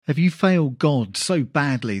Have you failed God so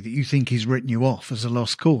badly that you think he's written you off as a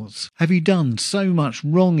lost cause? Have you done so much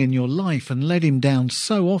wrong in your life and let him down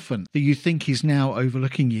so often that you think he's now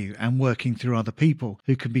overlooking you and working through other people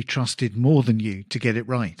who can be trusted more than you to get it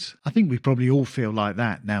right? I think we probably all feel like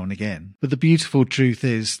that now and again. But the beautiful truth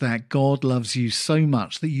is that God loves you so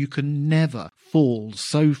much that you can never fall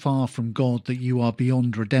so far from God that you are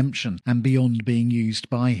beyond redemption and beyond being used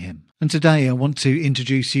by him. And today I want to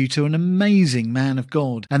introduce you to an amazing man of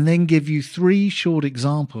God and then give you 3 short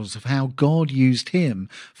examples of how God used him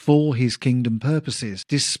for his kingdom purposes,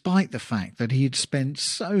 despite the fact that he had spent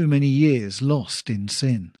so many years lost in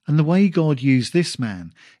sin. And the way God used this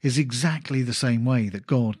man is exactly the same way that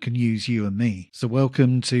God can use you and me. So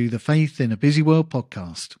welcome to the Faith in a Busy World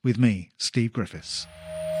podcast with me, Steve Griffiths.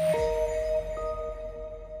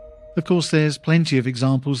 Of course, there's plenty of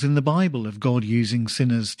examples in the Bible of God using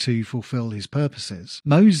sinners to fulfill his purposes.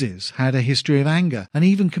 Moses had a history of anger and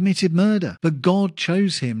even committed murder, but God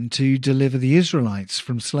chose him to deliver the Israelites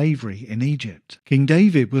from slavery in Egypt. King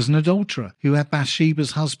David was an adulterer who had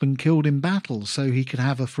Bathsheba's husband killed in battle so he could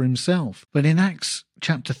have her for himself. But in Acts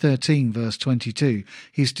Chapter 13, verse 22,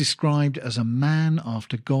 he's described as a man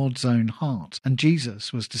after God's own heart, and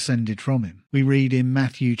Jesus was descended from him. We read in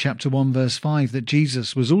Matthew chapter 1, verse 5 that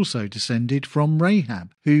Jesus was also descended from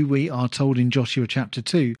Rahab, who we are told in Joshua chapter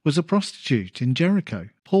 2 was a prostitute in Jericho.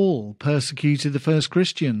 Paul persecuted the first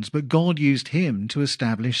Christians, but God used him to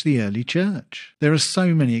establish the early church. There are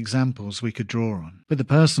so many examples we could draw on, but the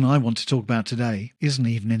person I want to talk about today isn't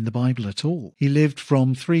even in the Bible at all. He lived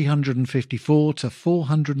from 354 to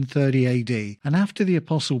 430 AD, and after the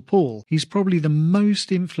Apostle Paul, he's probably the most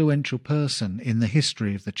influential person in the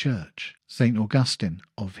history of the church, St. Augustine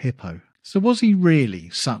of Hippo. So was he really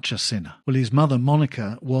such a sinner? Well, his mother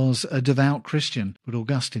Monica was a devout Christian, but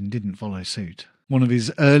Augustine didn't follow suit. One of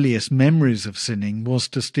his earliest memories of sinning was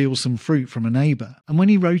to steal some fruit from a neighbour, and when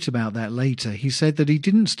he wrote about that later, he said that he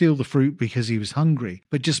didn't steal the fruit because he was hungry,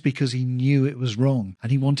 but just because he knew it was wrong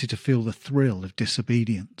and he wanted to feel the thrill of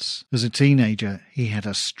disobedience. As a teenager, he had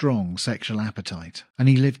a strong sexual appetite, and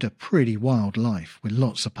he lived a pretty wild life with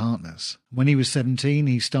lots of partners. When he was 17,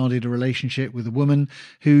 he started a relationship with a woman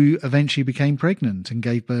who eventually became pregnant and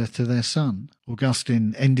gave birth to their son.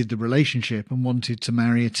 Augustine ended the relationship and wanted to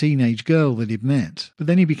marry a teenage girl that he'd met, but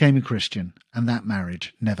then he became a Christian, and that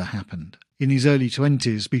marriage never happened. In his early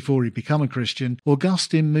 20s, before he'd become a Christian,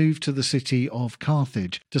 Augustine moved to the city of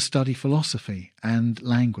Carthage to study philosophy and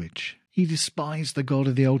language. He despised the God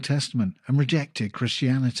of the Old Testament and rejected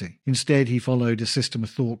Christianity. Instead, he followed a system of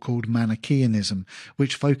thought called Manichaeanism,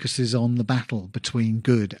 which focuses on the battle between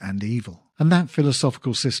good and evil. And that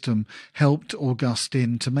philosophical system helped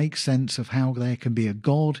Augustine to make sense of how there can be a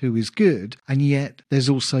God who is good, and yet there's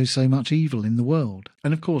also so much evil in the world.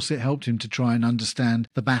 And of course, it helped him to try and understand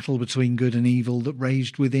the battle between good and evil that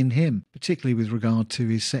raged within him, particularly with regard to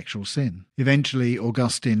his sexual sin. Eventually,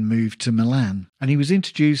 Augustine moved to Milan, and he was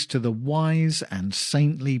introduced to the wise and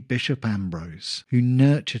saintly Bishop Ambrose, who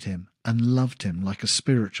nurtured him and loved him like a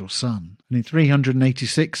spiritual son. And in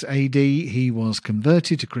 386 AD, he was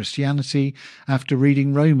converted to Christianity after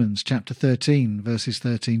reading Romans chapter 13, verses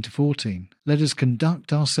 13 to 14. Let us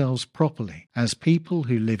conduct ourselves properly as people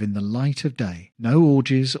who live in the light of day. No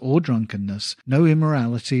orgies or drunkenness, no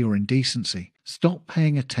immorality or indecency. Stop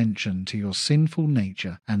paying attention to your sinful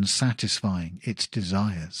nature and satisfying its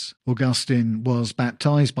desires. Augustine was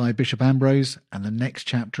baptized by Bishop Ambrose, and the next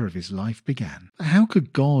chapter of his life began. How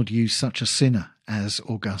could God use such a sinner as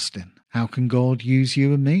Augustine? How can God use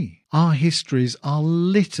you and me? Our histories are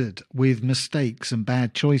littered with mistakes and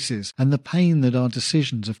bad choices and the pain that our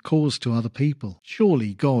decisions have caused to other people.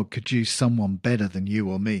 Surely God could use someone better than you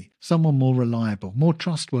or me, someone more reliable, more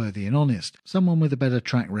trustworthy and honest, someone with a better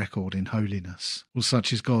track record in holiness. Well,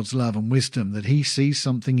 such is God's love and wisdom that he sees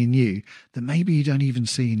something in you that maybe you don't even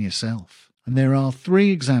see in yourself. And there are 3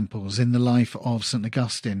 examples in the life of St.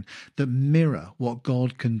 Augustine that mirror what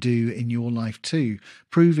God can do in your life too,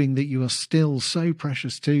 proving that you are still so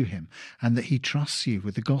precious to him and that he trusts you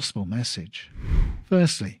with the gospel message.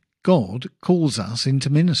 Firstly, God calls us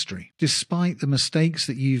into ministry. Despite the mistakes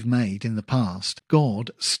that you've made in the past,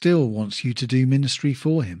 God still wants you to do ministry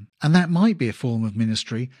for him. And that might be a form of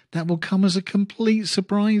ministry that will come as a complete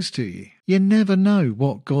surprise to you. You never know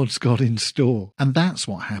what God's got in store. And that's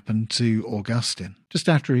what happened to Augustine. Just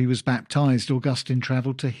after he was baptized, Augustine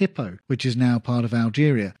travelled to Hippo, which is now part of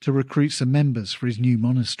Algeria, to recruit some members for his new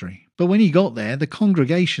monastery. But when he got there, the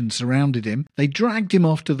congregation surrounded him. They dragged him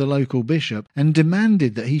off to the local bishop and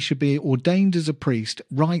demanded that he should be ordained as a priest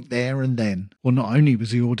right there and then. Well, not only was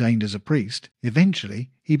he ordained as a priest, eventually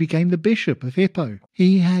he became the bishop of Hippo.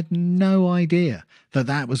 He had no idea that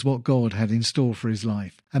that was what God had in store for his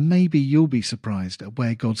life. And maybe you'll be surprised at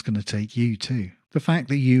where God's going to take you too. The fact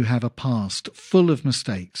that you have a past full of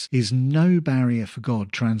mistakes is no barrier for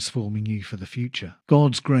God transforming you for the future.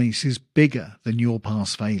 God's grace is bigger than your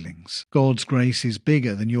past failings. God's grace is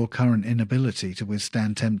bigger than your current inability to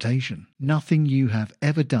withstand temptation. Nothing you have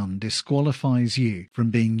ever done disqualifies you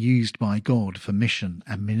from being used by God for mission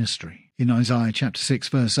and ministry. In Isaiah chapter 6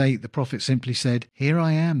 verse 8, the prophet simply said, "Here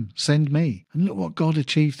I am, send me." And look what God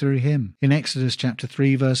achieved through him. In Exodus chapter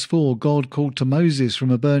 3 verse 4, God called to Moses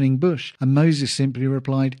from a burning bush, and Moses simply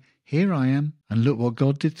replied, "Here I am." And look what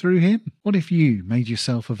God did through him. What if you made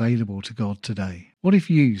yourself available to God today? What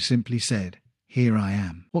if you simply said, "Here I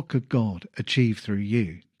am"? What could God achieve through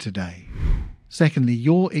you today? Secondly,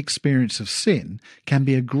 your experience of sin can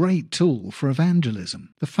be a great tool for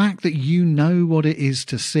evangelism. The fact that you know what it is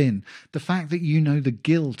to sin, the fact that you know the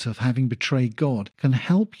guilt of having betrayed God, can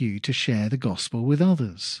help you to share the gospel with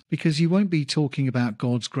others. Because you won't be talking about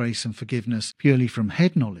God's grace and forgiveness purely from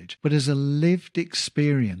head knowledge, but as a lived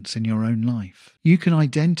experience in your own life. You can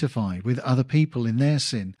identify with other people in their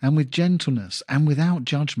sin, and with gentleness and without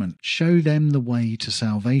judgment, show them the way to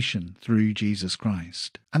salvation through Jesus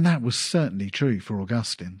Christ. And that was certainly true for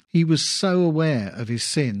Augustine. He was so aware of his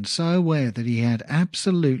sin, so aware that he had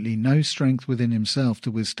absolutely no strength within himself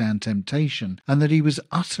to withstand temptation, and that he was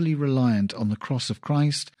utterly reliant on the cross of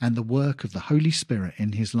Christ and the work of the Holy Spirit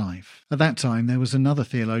in his life. At that time, there was another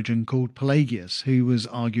theologian called Pelagius who was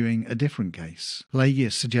arguing a different case.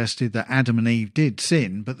 Pelagius suggested that Adam and Eve did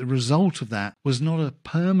sin, but the result of that was not a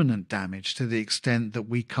permanent damage to the extent that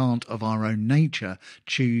we can't of our own nature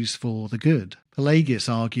choose for the good. Pelagius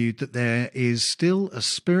argued that there is still a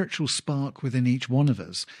spiritual spark within each one of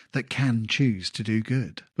us that can choose to do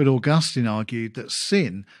good. But Augustine argued that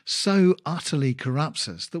sin so utterly corrupts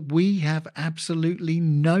us that we have absolutely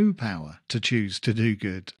no power to choose to do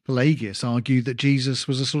good. Pelagius argued that Jesus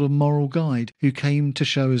was a sort of moral guide who came to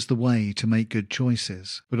show us the way to make good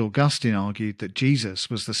choices. But Augustine argued that Jesus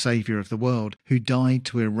was the Saviour of the world who died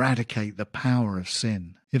to eradicate the power of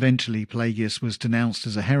sin. Eventually, Pelagius was denounced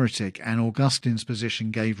as a heretic, and Augustine's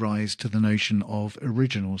position gave rise to the notion of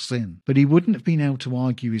original sin. But he wouldn't have been able to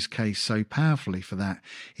argue his case so powerfully for that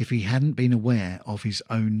if he hadn't been aware of his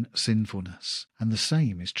own sinfulness. And the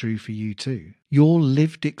same is true for you too. Your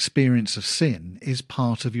lived experience of sin is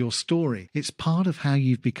part of your story. It's part of how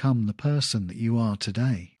you've become the person that you are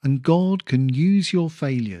today. And God can use your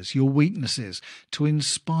failures, your weaknesses, to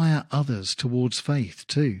inspire others towards faith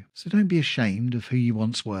too. So don't be ashamed of who you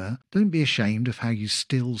once were. Don't be ashamed of how you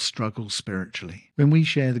still struggle spiritually. When we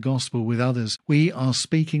share the gospel with others, we are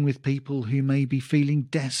speaking with people who may be feeling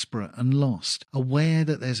desperate and lost, aware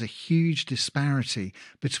that there's a huge disparity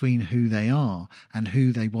between who they are and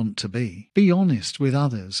who they want to be. Be honest with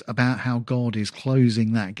others about how God is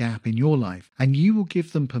closing that gap in your life, and you will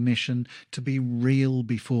give them permission to be real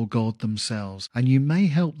before God themselves, and you may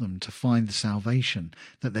help them to find the salvation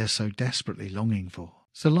that they're so desperately longing for.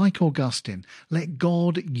 So like Augustine, let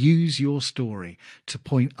God use your story to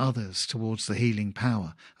point others towards the healing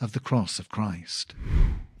power of the cross of Christ.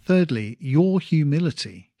 Thirdly, your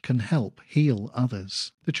humility can help heal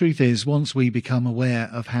others. The truth is, once we become aware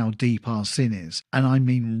of how deep our sin is, and I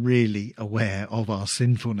mean really aware of our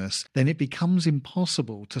sinfulness, then it becomes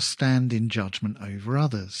impossible to stand in judgment over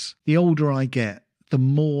others. The older I get, the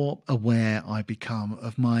more aware I become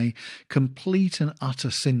of my complete and utter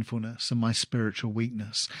sinfulness and my spiritual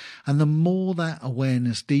weakness. And the more that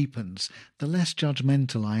awareness deepens, the less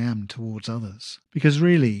judgmental I am towards others. Because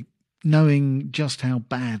really, knowing just how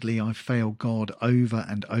badly I've failed God over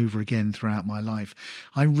and over again throughout my life,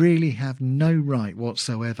 I really have no right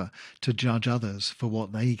whatsoever to judge others for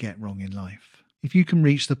what they get wrong in life. If you can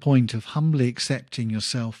reach the point of humbly accepting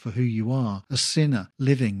yourself for who you are, a sinner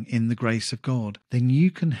living in the grace of God, then you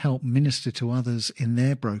can help minister to others in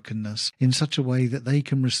their brokenness in such a way that they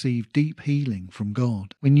can receive deep healing from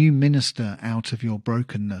God. When you minister out of your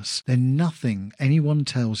brokenness, then nothing anyone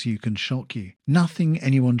tells you can shock you. Nothing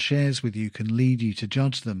anyone shares with you can lead you to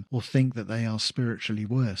judge them or think that they are spiritually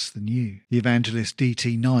worse than you. The evangelist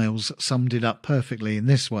D.T. Niles summed it up perfectly in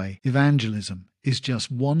this way: evangelism is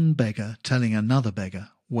just one beggar telling another beggar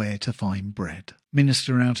where to find bread.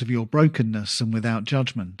 Minister out of your brokenness and without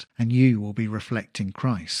judgment, and you will be reflecting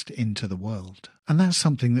Christ into the world. And that's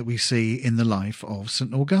something that we see in the life of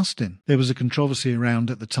St. Augustine. There was a controversy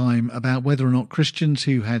around at the time about whether or not Christians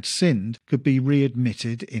who had sinned could be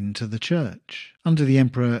readmitted into the church. Under the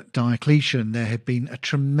Emperor Diocletian, there had been a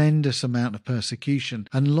tremendous amount of persecution,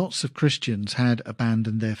 and lots of Christians had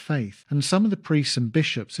abandoned their faith. And some of the priests and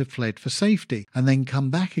bishops had fled for safety and then come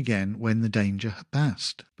back again when the danger had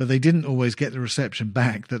passed. But they didn't always get the reception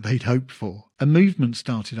back that they'd hoped for. A movement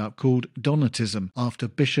started up called Donatism after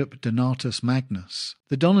Bishop Donatus Magnus.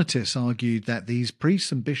 The Donatists argued that these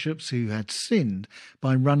priests and bishops who had sinned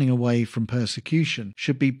by running away from persecution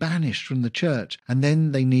should be banished from the church, and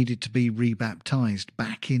then they needed to be rebaptized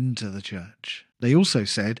back into the church. They also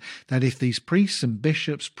said that if these priests and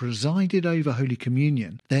bishops presided over Holy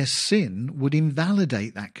Communion, their sin would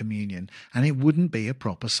invalidate that communion and it wouldn't be a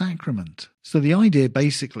proper sacrament. So the idea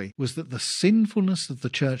basically was that the sinfulness of the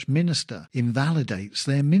church minister invalidates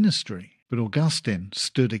their ministry. But Augustine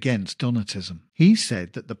stood against Donatism. He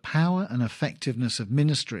said that the power and effectiveness of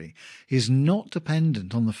ministry is not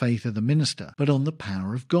dependent on the faith of the minister, but on the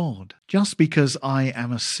power of God. Just because I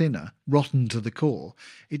am a sinner, rotten to the core,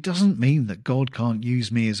 it doesn't mean that God can't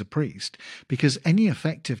use me as a priest, because any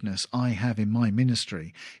effectiveness I have in my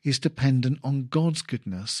ministry is dependent on God's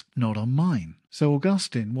goodness, not on mine. So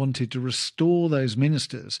Augustine wanted to restore those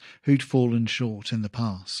ministers who'd fallen short in the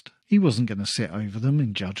past. He wasn't going to sit over them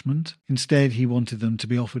in judgment. Instead, he wanted them to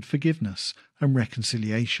be offered forgiveness and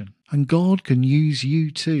reconciliation. And God can use you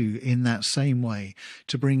too in that same way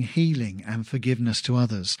to bring healing and forgiveness to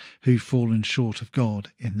others who've fallen short of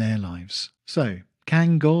God in their lives. So,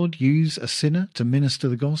 can God use a sinner to minister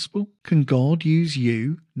the gospel? Can God use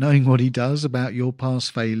you, knowing what he does about your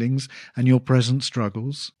past failings and your present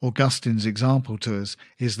struggles? Augustine's example to us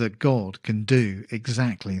is that God can do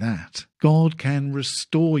exactly that. God can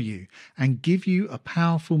restore you and give you a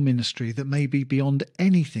powerful ministry that may be beyond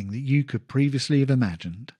anything that you could previously have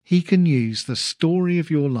imagined. He can use the story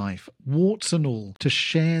of your life, warts and all, to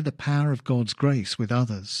share the power of God's grace with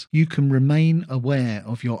others. You can remain aware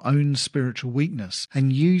of your own spiritual weakness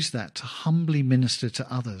and use that to humbly minister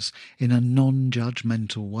to others in a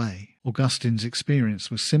non-judgmental way. Augustine's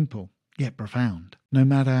experience was simple, yet profound. No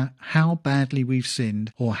matter how badly we've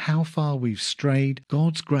sinned or how far we've strayed,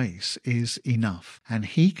 God's grace is enough, and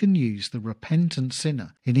he can use the repentant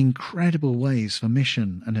sinner in incredible ways for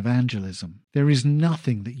mission and evangelism. There is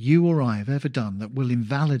nothing that you or I have ever done that will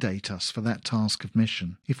invalidate us for that task of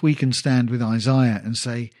mission. If we can stand with Isaiah and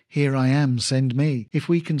say, "Here I am, send me," if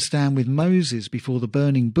we can stand with Moses before the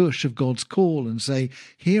burning bush of God's call and say,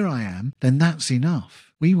 "Here I am," then that's enough.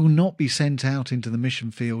 We will not be sent out into the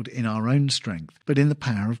mission field in our own strength, but in the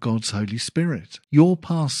power of God's Holy Spirit. Your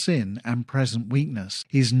past sin and present weakness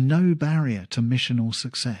is no barrier to missional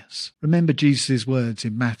success. Remember Jesus' words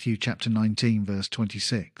in Matthew chapter 19, verse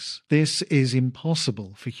 26. This is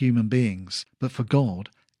impossible for human beings, but for God,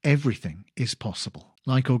 everything is possible.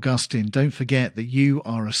 Like Augustine, don't forget that you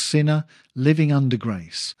are a sinner living under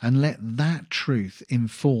grace, and let that truth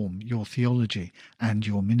inform your theology and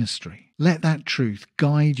your ministry. Let that truth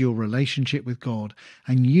guide your relationship with God,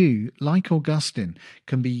 and you, like Augustine,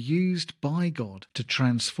 can be used by God to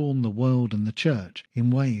transform the world and the church in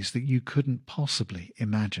ways that you couldn't possibly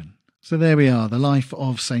imagine. So there we are, the life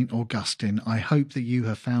of St. Augustine. I hope that you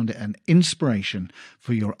have found it an inspiration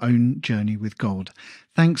for your own journey with God.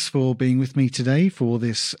 Thanks for being with me today for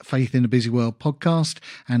this Faith in a Busy World podcast,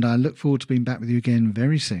 and I look forward to being back with you again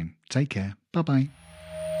very soon. Take care. Bye-bye.